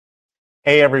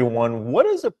Hey everyone, what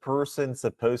is a person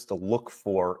supposed to look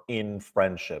for in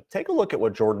friendship? Take a look at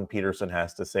what Jordan Peterson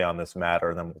has to say on this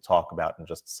matter, and then we'll talk about it in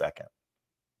just a second.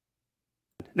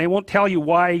 They won't tell you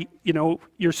why,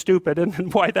 you're stupid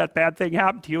and why that bad thing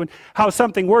happened to you and how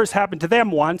something worse happened to them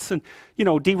once and,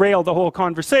 derail the whole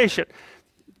conversation.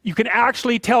 You can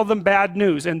actually tell them bad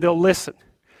news and they'll listen.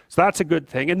 So that's a good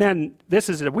thing. And then this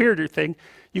is a weirder thing.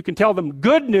 You can tell them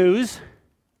good news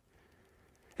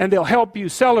and they'll help you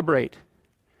celebrate.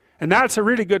 And that's a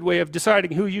really good way of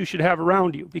deciding who you should have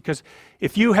around you, because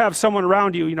if you have someone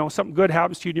around you, something good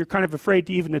happens to you and you're kind of afraid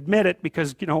to even admit it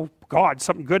because, God,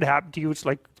 something good happened to you. It's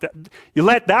like, you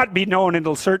let that be known and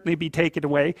it'll certainly be taken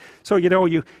away. So,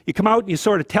 you come out and you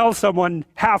sort of tell someone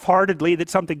half-heartedly that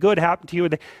something good happened to you,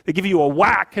 and they give you a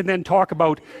whack and then talk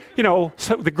about,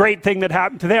 the great thing that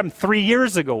happened to them 3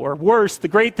 years ago, or worse, the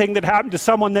great thing that happened to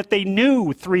someone that they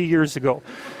knew 3 years ago.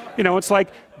 It's like,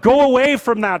 go away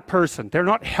from that person. They're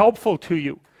not helpful to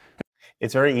you.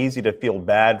 It's very easy to feel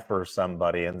bad for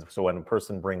somebody, and so when a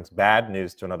person brings bad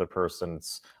news to another person,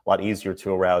 it's a lot easier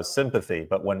to arouse sympathy.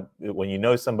 But when you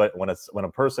know somebody, when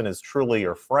a person is truly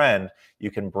your friend,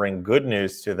 you can bring good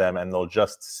news to them, and they'll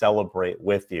just celebrate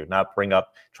with you, not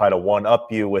try to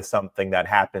one-up you with something that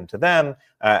happened to them,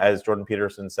 as Jordan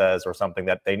Peterson says, or something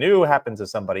that they knew happened to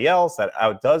somebody else that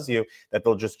outdoes you. That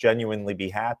they'll just genuinely be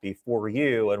happy for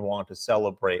you and want to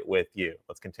celebrate with you.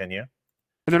 Let's continue.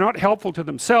 And they're not helpful to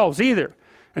themselves either.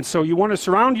 And so you want to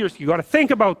surround yourself, you got to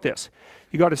think about this.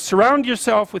 You got to surround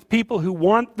yourself with people who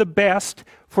want the best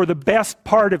for the best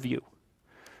part of you.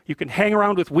 You can hang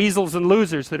around with weasels and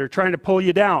losers that are trying to pull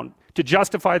you down to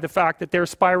justify the fact that they're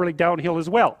spiraling downhill as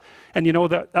well. And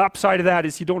the upside of that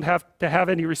is you don't have to have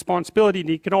any responsibility, and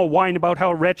you can all whine about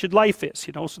how wretched life is,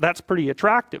 so that's pretty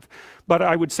attractive. But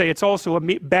I would say it's also a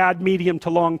bad medium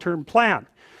to long-term plan.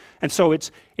 And so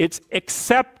it's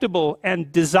acceptable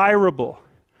and desirable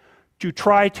to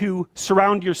try to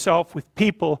surround yourself with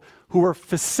people who are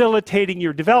facilitating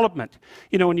your development.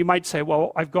 And you might say,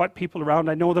 well, I've got people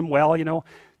around, I know them well,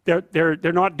 they're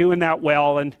not doing that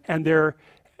well, and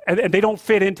they don't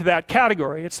fit into that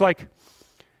category. It's like,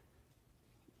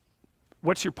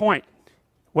 what's your point?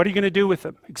 What are you going to do with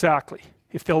them exactly?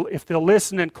 If they'll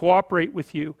listen and cooperate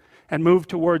with you and move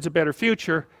towards a better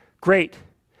future, great.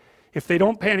 If they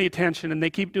don't pay any attention and they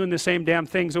keep doing the same damn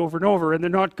things over and over and they're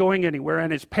not going anywhere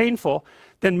and it's painful,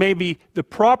 then maybe the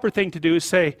proper thing to do is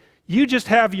say, you just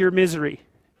have your misery.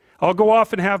 I'll go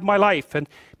off and have my life. And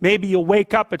maybe you'll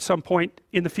wake up at some point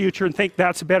in the future and think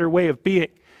that's a better way of being.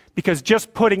 Because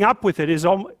just putting up with it is,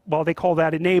 well, they call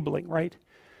that enabling, right?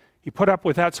 You put up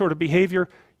with that sort of behavior,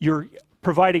 you're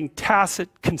providing tacit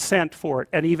consent for it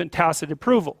and even tacit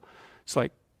approval. It's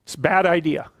like, it's a bad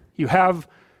idea. You have,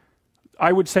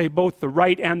 I would say, both the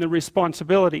right and the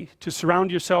responsibility to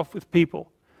surround yourself with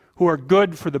people who are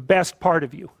good for the best part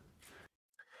of you.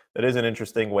 That is an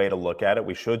interesting way to look at it.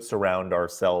 We should surround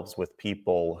ourselves with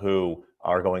people who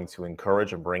are going to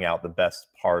encourage and bring out the best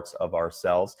parts of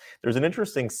ourselves. There's an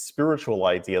interesting spiritual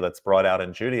idea that's brought out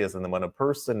in Judaism that when a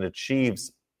person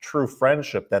achieves true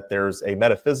friendship, that there's a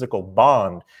metaphysical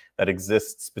bond that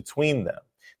exists between them.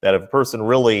 That if a person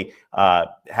really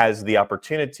has the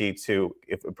opportunity to,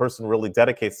 if a person really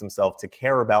dedicates himself to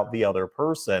care about the other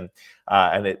person,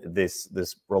 and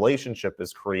this relationship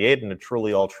is created in a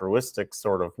truly altruistic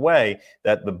sort of way,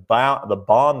 that the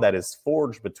bond that is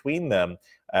forged between them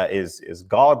is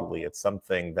godly. It's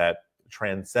something that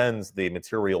transcends the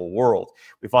material world.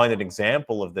 We find an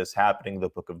example of this happening in the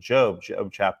book of Job,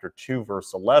 Job chapter 2,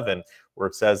 verse 11, where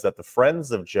it says that the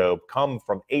friends of Job come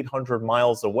from 800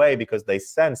 miles away because they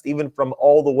sensed, even from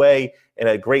all the way in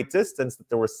a great distance, that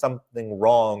there was something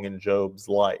wrong in Job's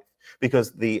life.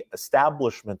 Because the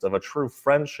establishment of a true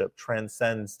friendship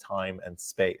transcends time and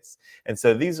space. And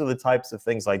so these are the types of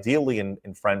things, ideally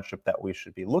in friendship, that we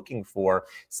should be looking for.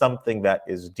 Something that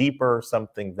is deeper,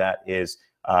 something that is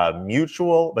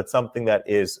mutual, but something that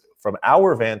is, from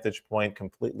our vantage point,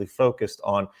 completely focused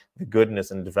on the goodness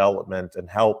and development and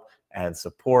help and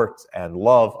support and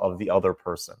love of the other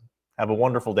person. Have a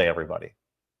wonderful day, everybody.